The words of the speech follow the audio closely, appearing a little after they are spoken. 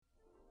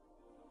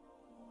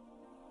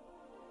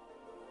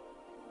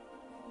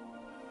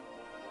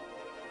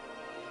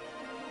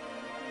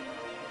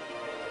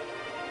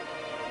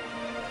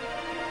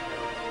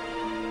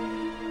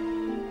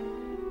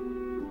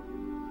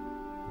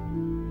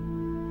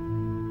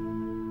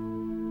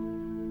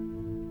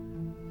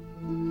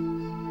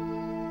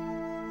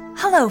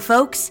Hello,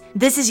 folks.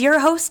 This is your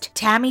host,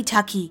 Tammy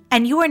Tuckey,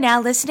 and you are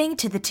now listening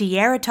to the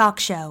Tierra Talk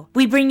Show.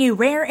 We bring you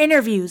rare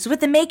interviews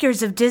with the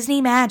makers of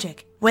Disney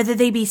Magic. Whether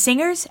they be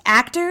singers,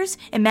 actors,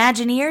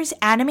 Imagineers,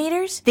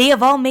 animators, they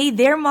have all made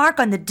their mark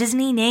on the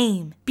Disney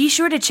name. Be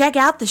sure to check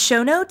out the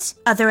show notes,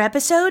 other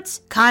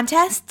episodes,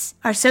 contests,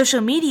 our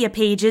social media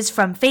pages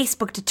from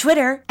Facebook to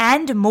Twitter,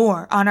 and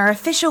more on our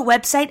official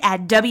website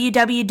at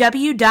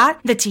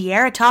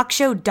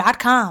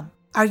www.thetierratalkshow.com.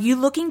 Are you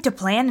looking to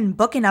plan and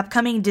book an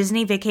upcoming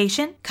Disney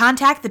vacation?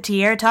 Contact the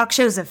Tierra Talk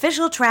Show's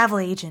official travel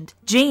agent,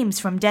 James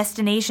from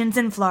Destinations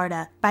in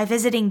Florida, by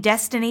visiting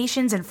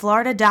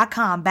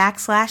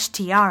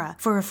destinationsinflorida.com/tiara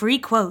for a free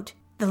quote.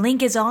 The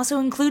link is also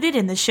included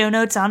in the show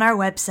notes on our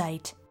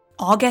website.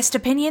 All guest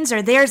opinions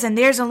are theirs and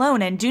theirs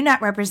alone and do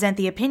not represent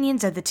the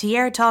opinions of the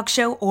Tierra Talk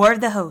Show or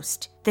the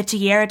host. The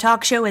Tierra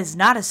Talk Show is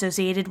not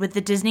associated with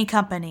the Disney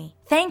Company.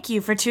 Thank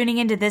you for tuning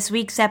into this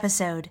week's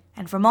episode.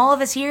 And from all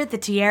of us here at the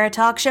Tierra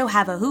Talk Show,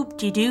 have a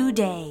hoop-de-doo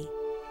day.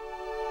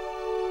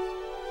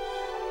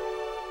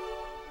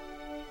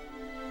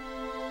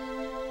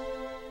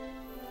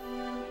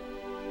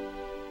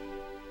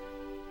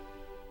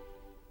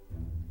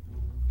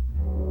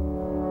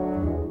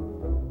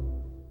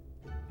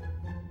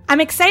 I'm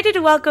excited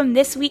to welcome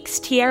this week's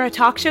Tierra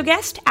Talk Show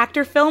guest,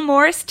 actor Phil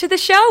Morris, to the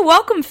show.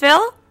 Welcome,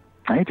 Phil.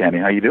 Hey, Tammy,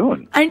 how you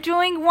doing? I'm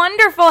doing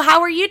wonderful. How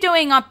are you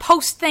doing on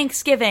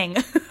post-Thanksgiving?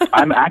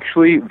 I'm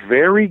actually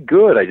very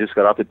good. I just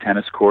got off the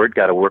tennis court,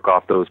 got to work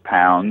off those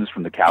pounds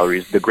from the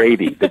calories. The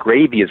gravy. The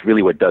gravy is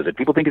really what does it.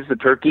 People think it's the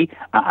turkey.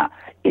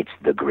 It's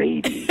the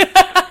gravy.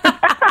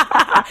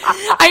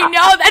 I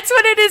know, that's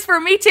what it is for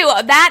me too.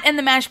 That and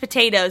the mashed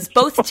potatoes,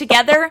 both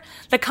together,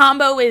 the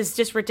combo is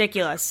just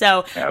ridiculous.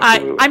 So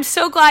I'm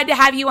so glad to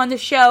have you on the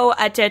show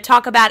to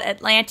talk about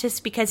Atlantis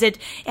because it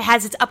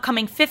has its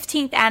upcoming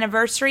 15th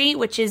anniversary,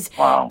 which is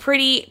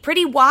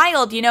pretty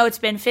wild. You know, it's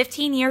been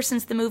 15 years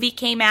since the movie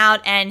came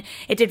out, and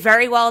it did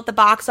very well at the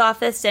box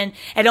office, and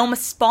it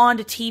almost spawned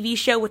a TV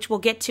show, which we'll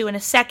get to in a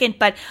second.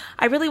 But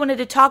I really wanted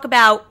to talk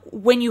about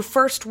when you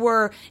first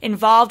were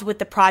involved with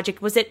the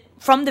project. Was it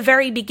from the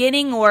very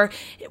beginning, or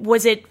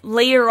was it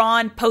later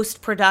on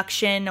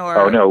post-production? Or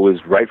Oh, no, it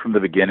was right from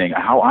the beginning.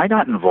 How I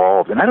got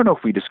involved, and I don't know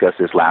if we discussed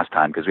this last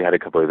time because we had a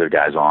couple other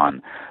guys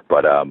on,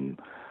 but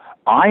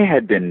I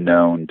had been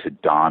known to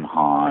Don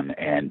Hahn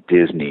and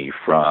Disney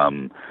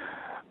from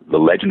The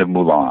Legend of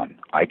Mulan.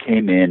 I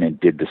came in and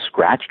did the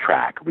scratch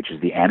track, which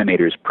is the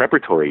animator's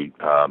preparatory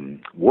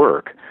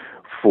work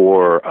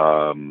for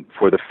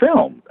the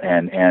film,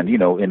 and you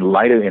know, in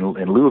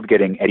lieu of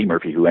getting Eddie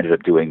Murphy, who ended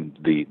up doing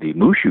the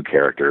Mushu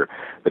character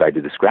that I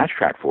did the scratch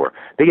track for,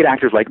 they get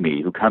actors like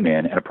me who come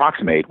in and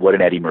approximate what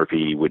an Eddie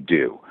Murphy would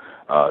do,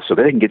 so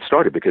that they can get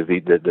started, because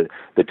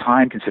the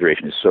time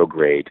consideration is so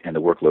great and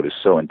the workload is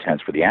so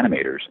intense for the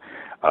animators.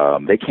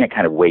 They can't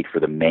kind of wait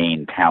for the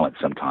main talent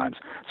sometimes.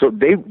 So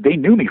they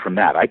knew me from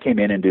that. I came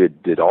in and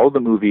did all the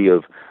movie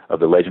of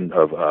the Legend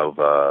of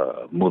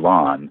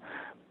Mulan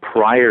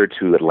prior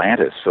to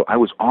Atlantis, so I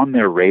was on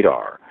their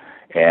radar,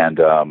 and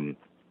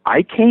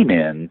I came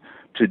in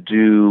to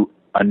do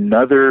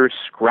another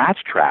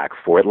scratch track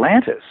for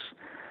Atlantis,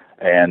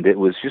 and it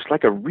was just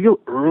like a real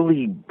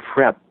early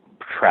prep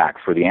track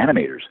for the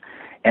animators.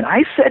 And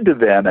I said to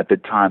them at the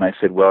time, I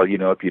said, well, you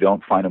know, if you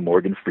don't find a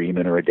Morgan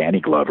Freeman or a Danny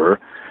Glover,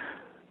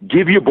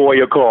 give your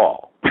boy a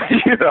call,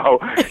 you know,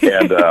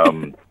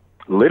 and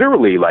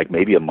literally, like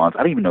maybe a month, I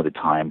don't even know the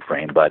time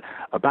frame, but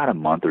about a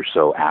month or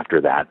so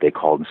after that, they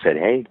called and said,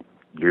 hey,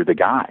 you're the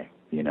guy,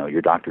 you know,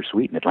 you're Dr.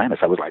 Sweet in Atlantis.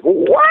 I was like,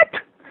 what?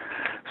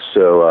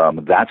 So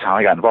that's how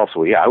I got involved.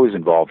 So yeah, I was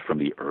involved from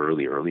the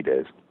early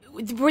days.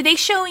 Were they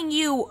showing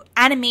you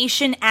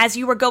animation as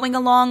you were going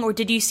along, or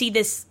did you see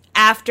this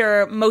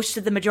after most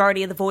of the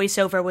majority of the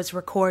voiceover was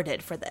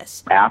recorded for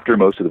this? After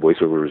most of the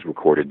voiceover was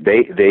recorded,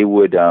 they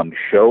would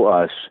show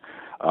us.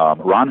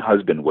 Ron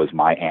Husband was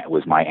my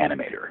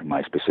animator,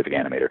 my specific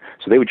animator.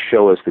 So they would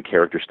show us the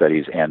character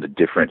studies and the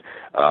different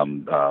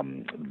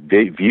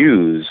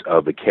views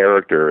of the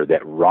character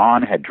that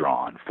Ron had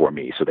drawn for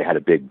me. So they had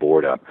a big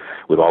board up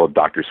with all of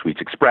Dr. Sweet's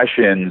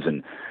expressions,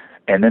 and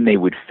then they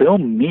would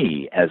film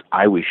me as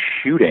I was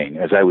shooting,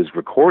 as I was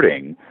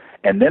recording,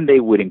 and then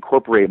they would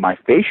incorporate my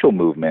facial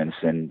movements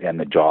and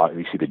the jaw.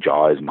 You see, the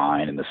jaw is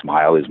mine and the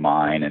smile is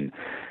mine, and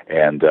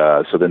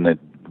so then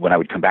when I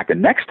would come back the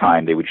next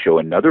time, they would show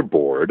another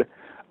board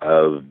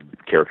of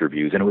character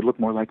views, and it would look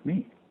more like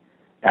me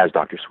as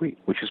Dr. Sweet,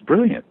 which is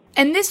brilliant.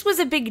 And this was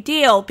a big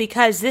deal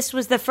because this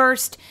was the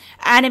first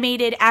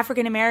animated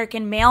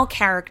African-American male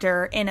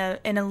character in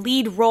a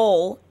lead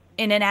role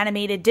in an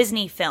animated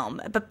Disney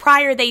film. But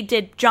prior, they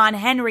did John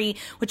Henry,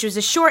 which was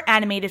a short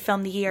animated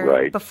film the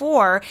year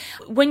before.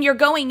 When you're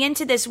going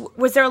into this,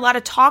 was there a lot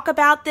of talk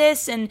about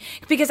this? And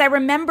because I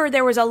remember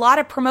there was a lot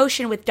of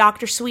promotion with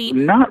Dr. Sweet.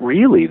 Not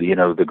really. You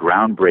know, the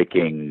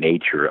groundbreaking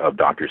nature of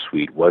Dr.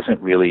 Sweet wasn't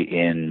really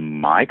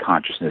in my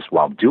consciousness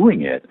while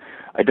doing it.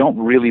 I don't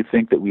really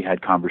think that we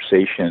had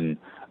conversation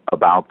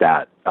about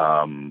that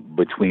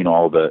between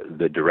all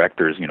the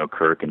directors, you know,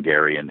 Kirk and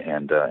Gary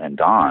and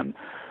Don.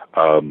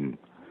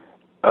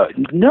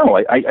 No,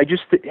 I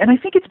just, and I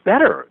think it's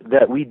better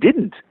that we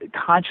didn't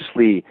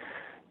consciously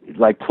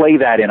like play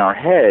that in our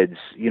heads.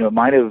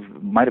 Might have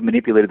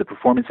manipulated the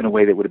performance in a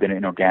way that would have been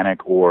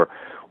inorganic, or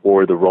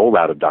the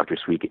rollout of Dr.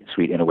 Sweet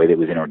in a way that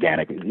was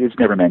inorganic. It's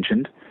never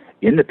mentioned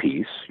in the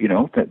piece,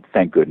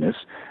 thank goodness.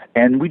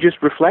 And we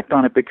just reflect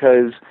on it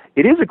because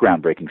it is a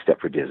groundbreaking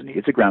step for Disney.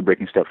 It's a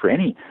groundbreaking step for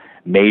any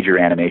major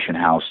animation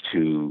house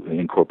to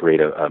incorporate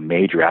a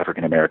major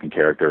African American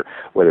character,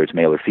 whether it's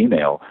male or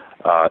female,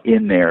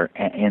 in their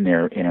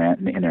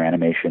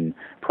animation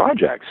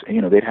projects.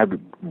 They'd had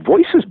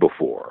voices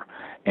before,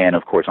 and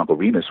of course Uncle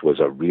Remus was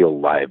a real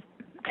live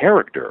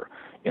character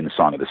in the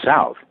Song of the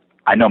South.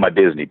 I know my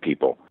Disney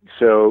people.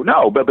 So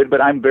no,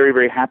 but I'm very,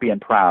 very happy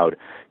and proud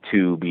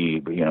to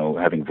be,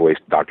 having voiced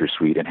Dr.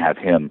 Sweet and have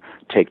him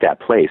take that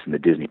place in the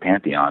Disney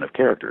pantheon of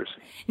characters.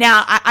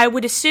 Now, I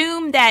would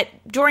assume that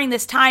during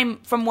this time,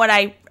 from what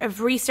I have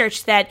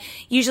researched, that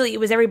usually it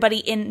was everybody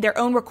in their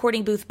own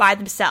recording booth by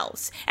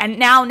themselves. And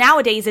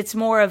nowadays it's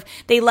more of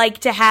they like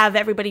to have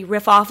everybody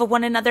riff off of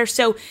one another.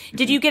 So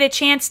did you get a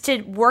chance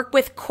to work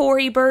with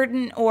Corey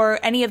Burton or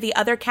any of the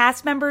other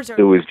cast members? Or?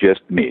 It was just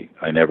me.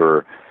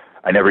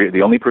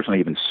 The only person I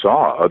even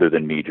saw other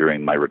than me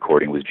during my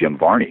recording was Jim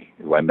Varney,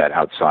 who I met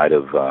outside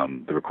of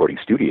the recording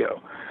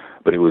studio.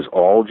 But it was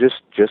all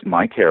just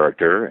my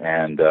character,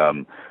 and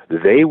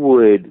they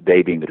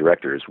being the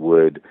directors,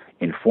 would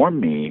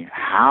inform me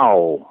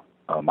how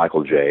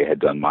Michael J. had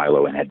done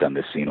Milo and had done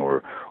this scene,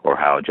 or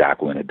how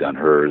Jacqueline had done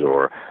hers,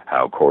 or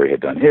how Corey had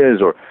done his,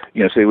 or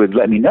so they would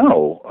let me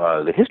know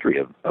the history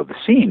of the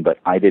scene. But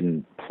I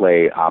didn't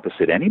play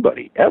opposite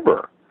anybody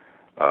ever.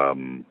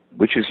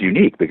 Which is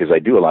unique because I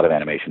do a lot of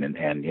animation,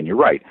 and you're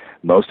right,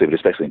 most of it,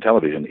 especially in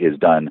television, is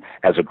done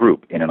as a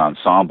group in an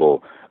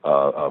ensemble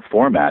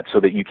format, so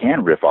that you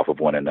can riff off of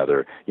one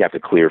another. You have to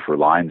clear for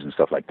lines and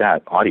stuff like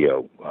that,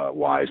 audio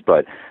wise,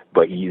 but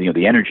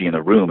the energy in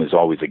the room is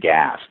always a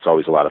gas. It's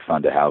always a lot of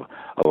fun to have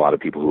a lot of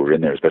people who are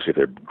in there, especially if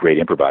they're great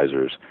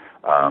improvisers,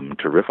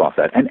 to riff off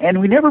that.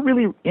 And we never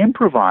really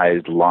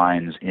improvised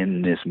lines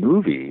in this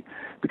movie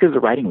because the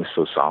writing was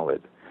so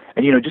solid.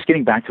 And, just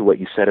getting back to what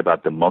you said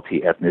about the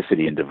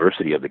multi-ethnicity and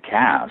diversity of the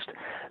cast,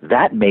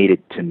 that made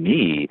it, to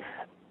me,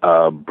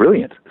 a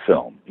brilliant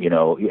film.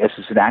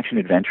 It's an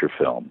action-adventure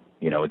film.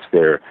 It's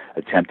their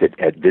attempt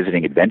at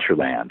visiting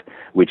Adventureland,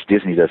 which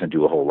Disney doesn't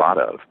do a whole lot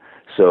of.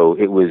 So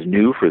it was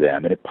new for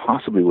them, and it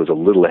possibly was a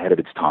little ahead of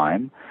its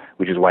time,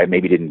 which is why it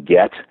maybe didn't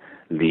get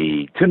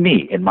to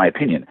me, in my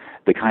opinion,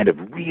 the kind of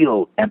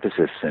real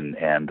emphasis and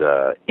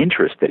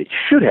interest that it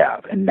should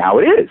have. And now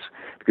it is,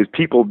 because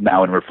people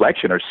now in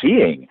reflection are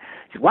seeing,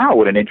 wow,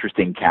 what an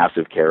interesting cast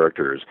of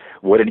characters,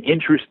 what an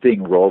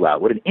interesting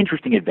rollout, what an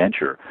interesting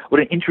adventure, what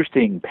an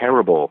interesting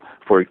parable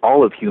for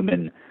all of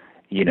human,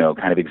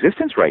 kind of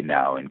existence right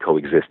now and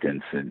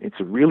coexistence. And it's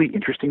a really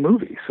interesting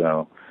movie.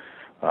 So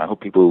I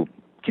hope people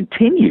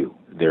continue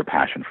their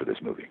passion for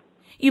this movie.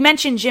 You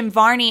mentioned Jim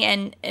Varney,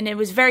 and it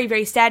was very,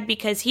 very sad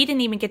because he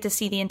didn't even get to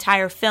see the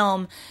entire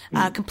film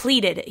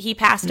completed. He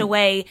passed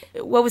away.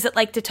 What was it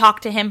like to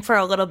talk to him for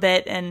a little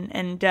bit?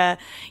 And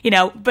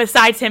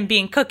besides him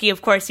being Cookie,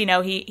 of course,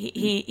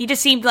 he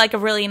just seemed like a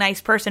really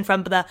nice person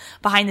from the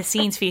behind the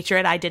scenes feature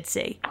that I did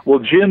see. Well,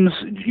 Jim's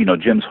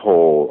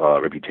whole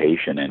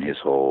reputation and his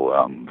whole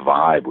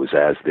vibe was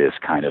as this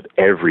kind of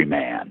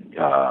everyman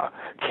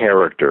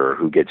character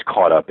who gets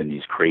caught up in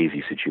these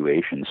crazy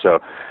situations. So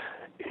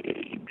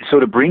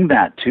to bring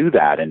that to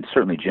that, and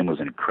certainly Jim was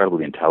an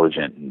incredibly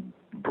intelligent and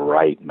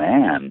bright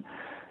man,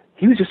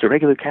 he was just a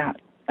regular cat.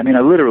 I mean,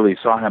 I literally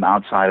saw him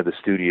outside of the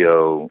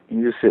studio. He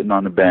was sitting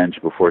on the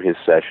bench before his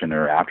session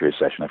or after his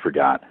session, I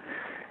forgot,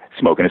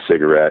 smoking a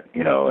cigarette,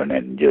 and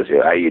then just,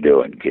 how you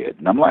doing, kid?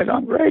 And I'm like,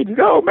 I'm great.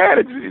 Oh, man,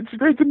 it's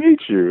great to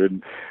meet you.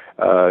 And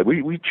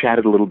we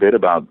chatted a little bit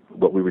about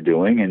what we were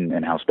doing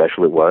and how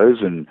special it was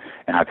and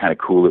how kind of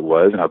cool it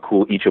was and how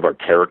cool each of our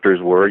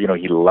characters were.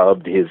 He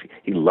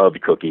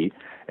loved Cookie,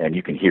 and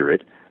you can hear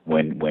it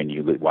when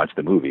you watch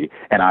the movie.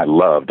 And I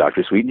love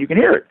Dr. Sweet, and you can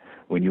hear it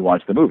when you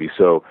watch the movie.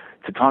 So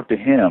to talk to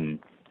him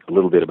a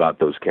little bit about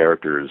those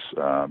characters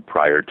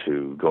prior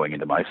to going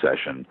into my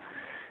session,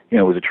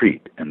 was a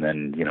treat. And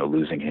then,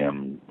 losing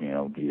him,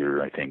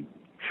 either I think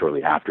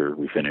shortly after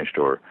we finished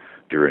or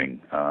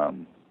during,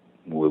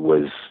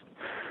 was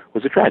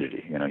a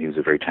tragedy. He was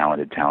a very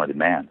talented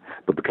man.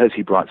 But because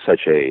he brought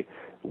such a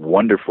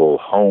wonderful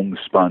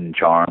homespun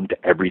charm to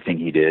everything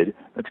he did,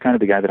 that's kind of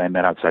the guy that I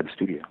met outside the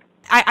studio.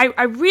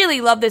 I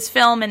really love this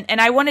film,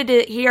 and I wanted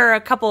to hear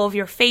a couple of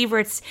your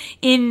favorites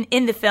in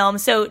the film.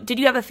 So did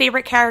you have a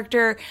favorite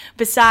character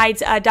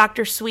besides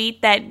Dr.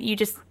 Sweet that you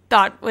just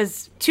thought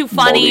was too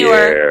funny?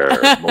 Moliere.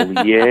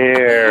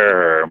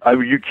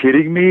 Are you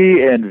kidding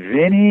me? And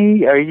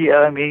Vinny?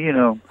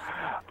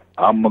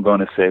 I'm going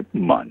to say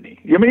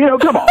money.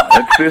 Come on.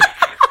 It's just...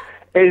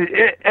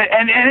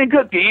 And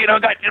Cookie,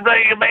 got your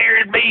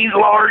bears, beans,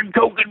 lard,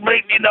 coke, and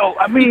meat,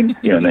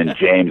 and then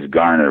James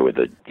Garner with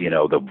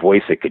the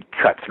voice that could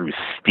cut through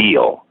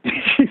steel.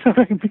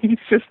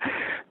 It's just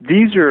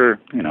these are,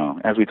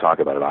 as we talk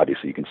about it,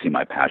 obviously you can see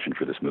my passion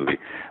for this movie.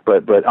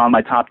 But on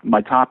my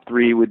top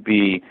three would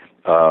be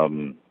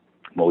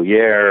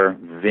Moliere,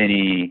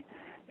 Vinny,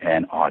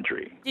 and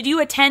Audrey. Did you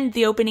attend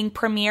the opening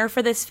premiere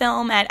for this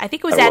film at, I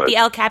think it was at the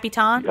El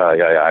Capitan? Yeah.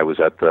 I was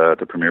at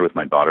the premiere with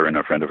my daughter and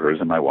a friend of hers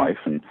and my wife.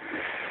 And,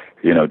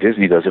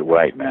 Disney does it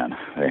right, man.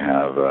 They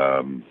have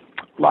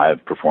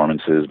live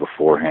performances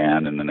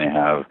beforehand, and then they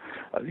have,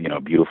 a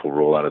beautiful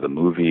rollout of the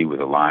movie with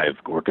a live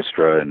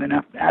orchestra. And then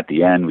at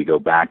the end, we go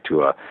back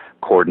to a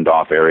cordoned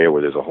off area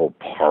where there's a whole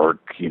park,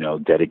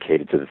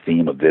 dedicated to the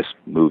theme of this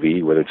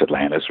movie, whether it's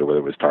Atlantis or whether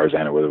it was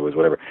Tarzan or whether it was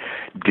whatever.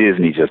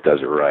 Disney just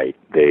does it right.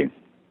 They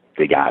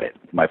got it.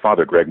 My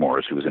father, Greg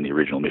Morris, who was in the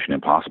original Mission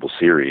Impossible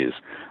series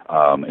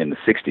in the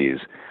 60s,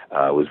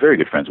 was very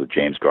good friends with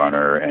James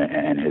Garner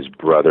and his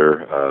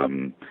brother,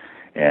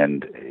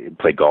 and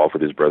played golf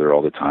with his brother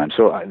all the time.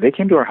 So they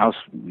came to our house,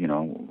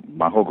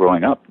 my whole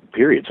growing up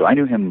period. So I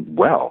knew him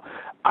well.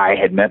 I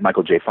had met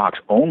Michael J. Fox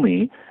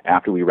only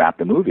after we wrapped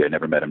the movie. I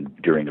never met him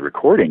during the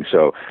recording.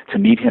 So to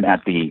meet him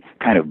at the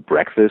kind of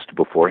breakfast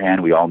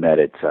beforehand, we all met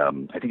at,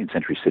 I think in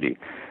Century City.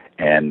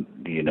 And,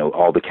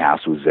 all the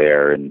cast was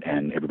there, and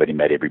everybody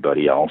met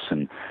everybody else.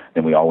 And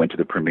then we all went to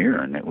the premiere,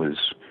 and it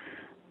was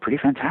pretty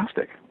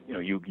fantastic.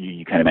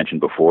 You kind of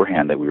mentioned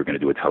beforehand that we were going to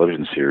do a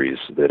television series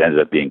that ended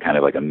up being kind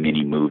of like a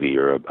mini movie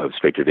or a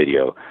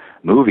straight-to-video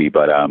movie.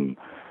 But,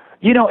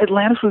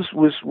 Atlantis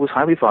was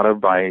highly thought of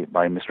by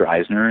Mr.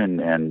 Eisner and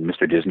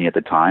Mr. Disney at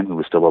the time, who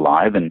was still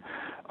alive. And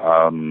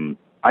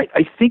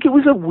I think it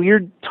was a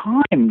weird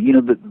time.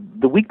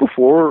 The week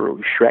before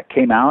Shrek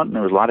came out, and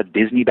there was a lot of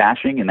Disney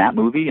bashing in that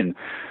movie, and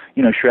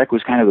Shrek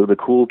was kind of the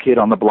cool kid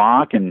on the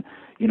block, and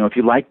if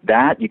you liked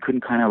that, you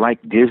couldn't kind of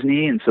like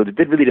Disney, and so it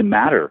really didn't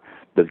matter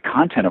the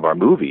content of our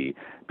movie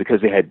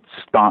because they had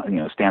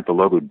stamped the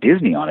logo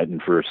Disney on it,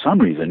 and for some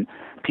reason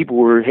people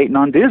were hating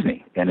on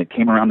Disney, and it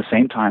came around the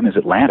same time as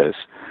Atlantis,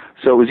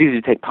 so it was easy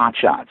to take pot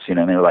shots, and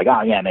they were like,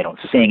 oh yeah, and they don't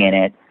sing in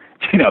it,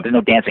 there's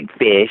no dancing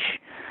fish,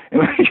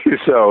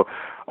 so.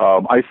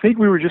 I think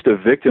we were just a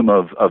victim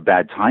of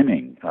bad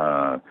timing,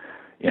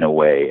 in a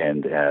way,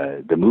 and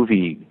the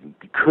movie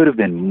could have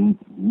been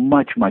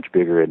much, much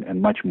bigger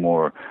and much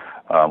more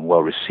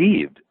well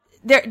received.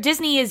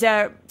 Disney is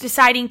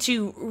deciding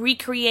to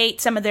recreate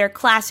some of their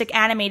classic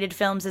animated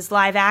films as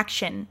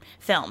live-action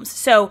films.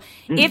 So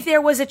if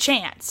there was a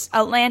chance,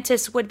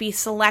 Atlantis would be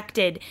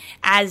selected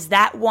as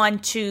that one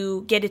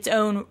to get its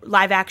own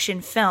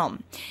live-action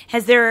film.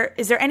 Is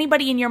there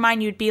anybody in your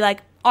mind you'd be like,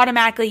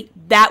 automatically,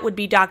 that would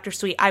be Dr.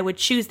 Sweet. I would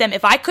choose them.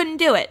 If I couldn't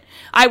do it,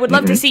 I would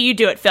love to see you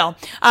do it, Phil.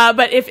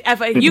 But if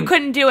you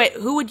couldn't do it,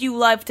 who would you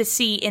love to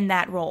see in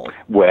that role?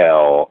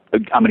 Well,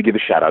 I'm going to give a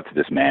shout out to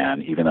this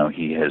man, even though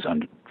he has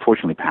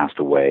unfortunately passed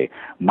away.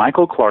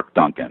 Michael Clarke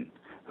Duncan,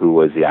 who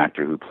was the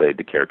actor who played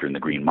the character in The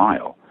Green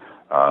Mile,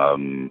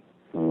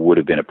 would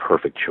have been a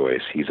perfect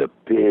choice. He's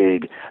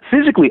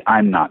physically,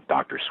 I'm not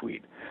Dr.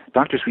 Sweet.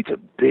 Dr. Sweet's a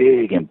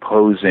big,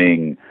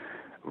 imposing,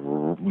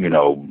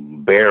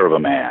 bear of a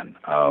man.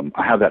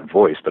 I have that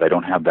voice, but I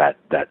don't have that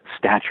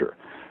stature.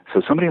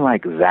 So somebody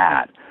like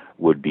that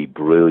would be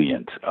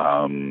brilliant.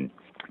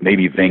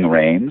 Maybe Ving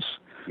Rhames.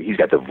 He's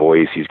got the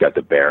voice. He's got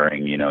the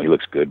bearing. He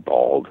looks good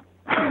bald.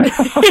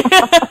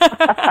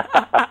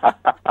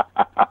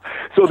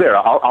 So there,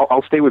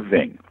 I'll stay with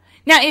Ving.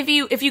 Now, if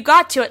you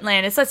got to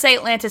Atlantis, let's say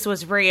Atlantis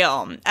was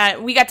real,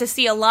 we got to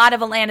see a lot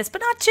of Atlantis, but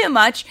not too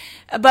much.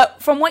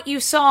 But from what you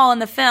saw in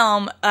the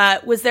film,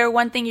 was there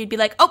one thing you'd be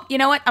like, oh, you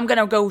know what? I'm going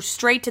to go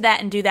straight to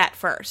that and do that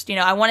first.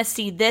 I want to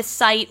see this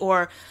site,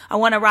 or I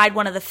want to ride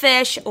one of the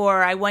fish,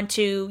 or I want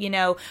to,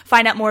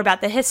 find out more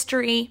about the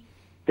history.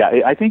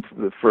 Yeah, I think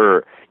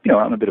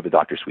I'm a bit of a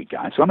Dr. Sweet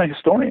guy, so I'm a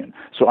historian.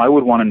 So I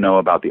would want to know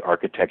about the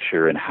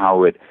architecture and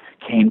how it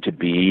came to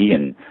be,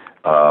 and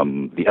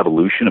the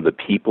evolution of the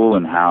people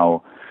and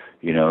how,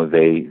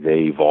 they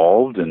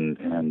evolved,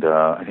 and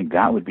I think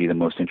that would be the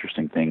most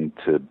interesting thing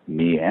to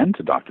me and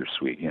to Dr.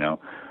 Sweet.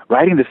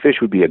 Riding the fish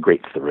would be a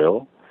great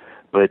thrill,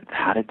 but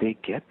how did they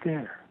get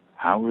there?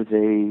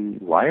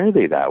 Why are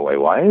they that way?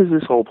 Why is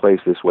this whole place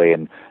this way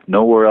and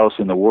nowhere else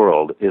in the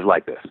world is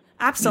like this?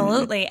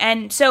 Absolutely.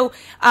 And so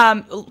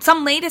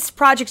some latest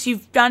projects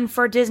you've done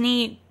for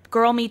Disney,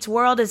 Girl Meets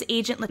World as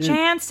Agent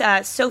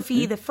LeChance,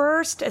 Sophie the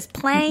First as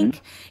Plank,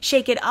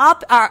 Shake It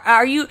Up.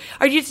 Are you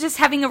just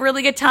having a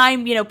really good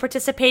time,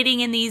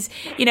 participating in these,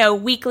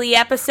 weekly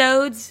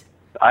episodes?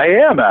 I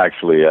am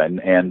actually,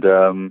 and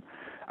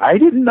I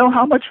didn't know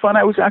how much fun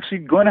I was actually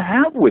going to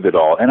have with it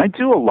all. And I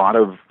do a lot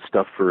of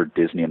stuff for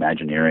Disney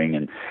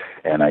Imagineering,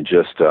 and I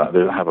just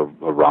have a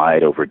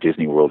ride over at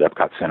Disney World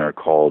Epcot Center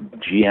called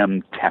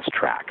GM Test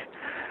Track.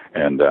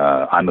 And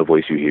I'm the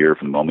voice you hear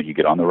from the moment you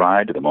get on the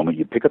ride to the moment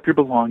you pick up your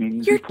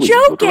belongings. You're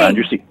joking! Look around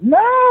your seat. No!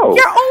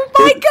 Oh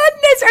my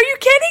goodness! Are you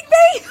kidding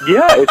me?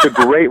 Yeah, it's a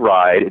great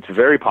ride. It's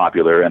very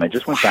popular, and I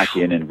just went back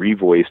in and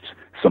revoiced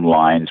some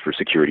lines for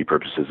security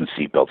purposes and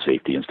seatbelt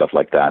safety and stuff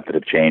like that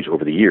have changed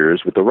over the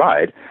years with the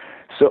ride.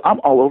 So I'm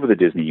all over the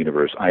Disney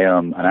universe.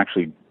 I've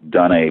actually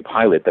done a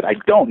pilot that I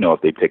don't know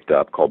if they picked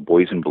up called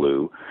Boys in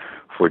Blue,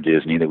 for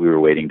Disney that we were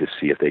waiting to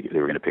see if they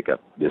were going to pick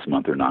up this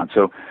month or not.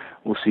 So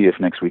we'll see if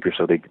next week or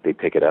so they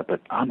pick it up.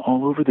 But I'm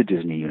all over the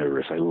Disney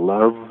universe. I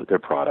love their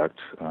product.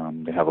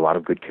 They have a lot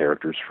of good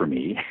characters for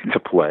me to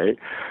play.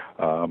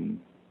 And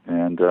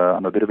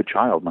I'm a bit of a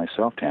child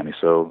myself, Tammy,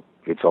 so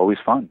it's always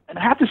fun. And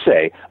I have to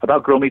say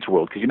about Girl Meets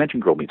World, because you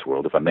mentioned Girl Meets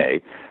World, if I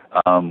may,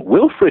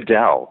 Will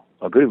Friedle,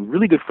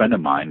 really good friend of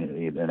mine,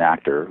 an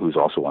actor who's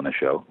also on the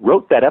show,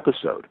 wrote that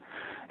episode.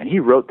 And he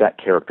wrote that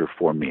character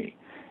for me.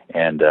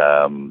 And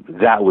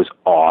that was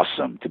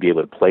awesome to be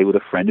able to play with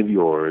a friend of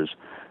yours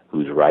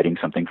who's writing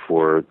something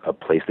for a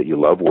place that you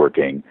love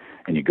working,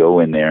 and you go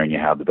in there and you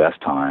have the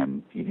best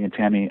time. And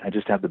Tammy, I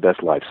just have the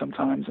best life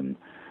sometimes, and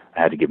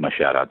I had to give my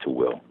shout out to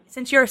Will.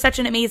 Since you're such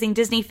an amazing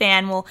Disney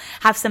fan, we'll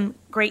have some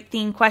great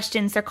theme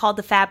questions. They're called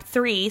the Fab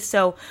Three,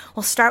 so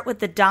we'll start with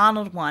the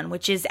Donald one,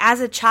 which is,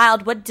 as a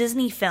child, what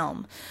Disney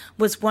film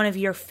was one of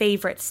your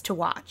favorites to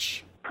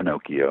watch?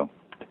 Pinocchio.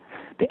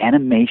 The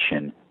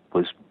animation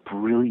was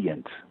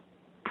brilliant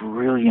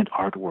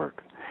artwork.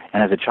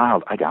 And as a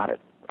child, I got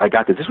it. I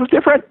got this. This was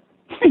different.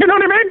 You know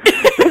what I mean?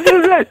 This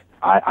is it.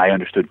 I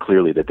understood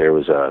clearly that there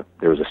was a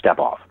step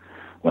off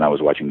when I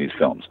was watching these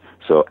films.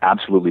 So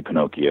absolutely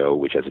Pinocchio,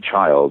 which as a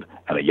child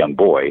and a young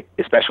boy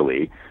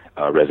especially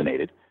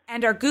resonated.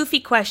 And our goofy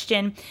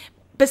question,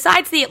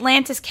 besides the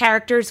Atlantis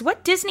characters,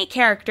 what Disney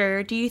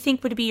character do you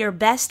think would be your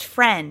best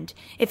friend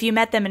if you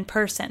met them in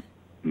person?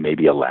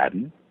 Maybe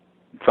Aladdin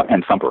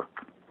and Thumper.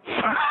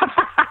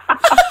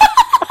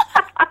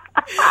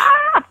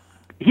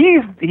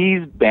 He's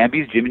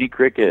Bambi's Jiminy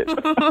Cricket.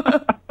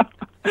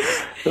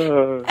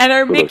 And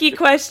our Mickey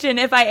question,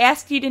 if I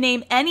asked you to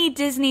name any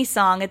Disney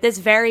song at this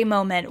very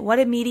moment, what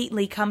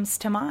immediately comes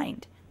to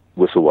mind?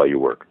 Whistle While You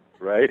Work,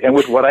 right? And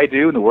with what I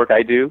do and the work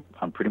I do,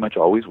 I'm pretty much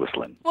always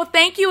whistling. Well,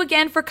 thank you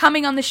again for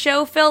coming on the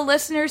show, Phil.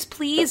 Listeners,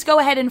 please go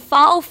ahead and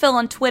follow Phil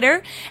on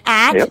Twitter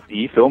at...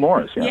 Yep, Phil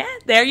Morris. Yeah,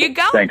 there you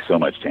go. Thanks so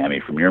much,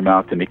 Tammy, from your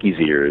mouth to Mickey's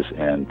ears,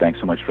 and thanks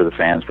so much for the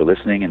fans for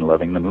listening and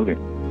loving the movie.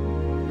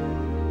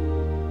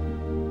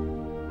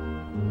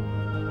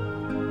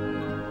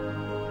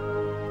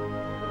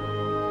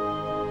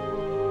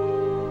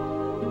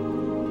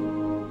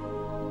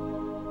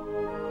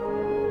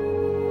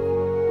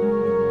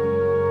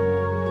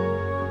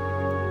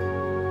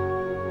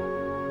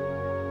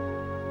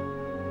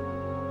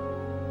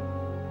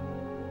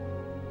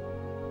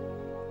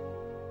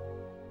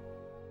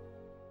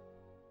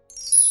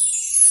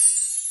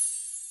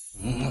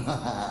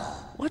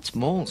 What's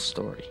Mole's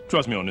story?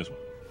 Trust me on this one.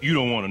 You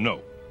don't want to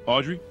know.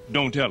 Audrey,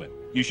 don't tell him.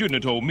 You shouldn't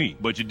have told me,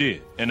 but you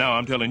did. And now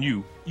I'm telling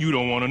you, you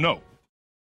don't want to know.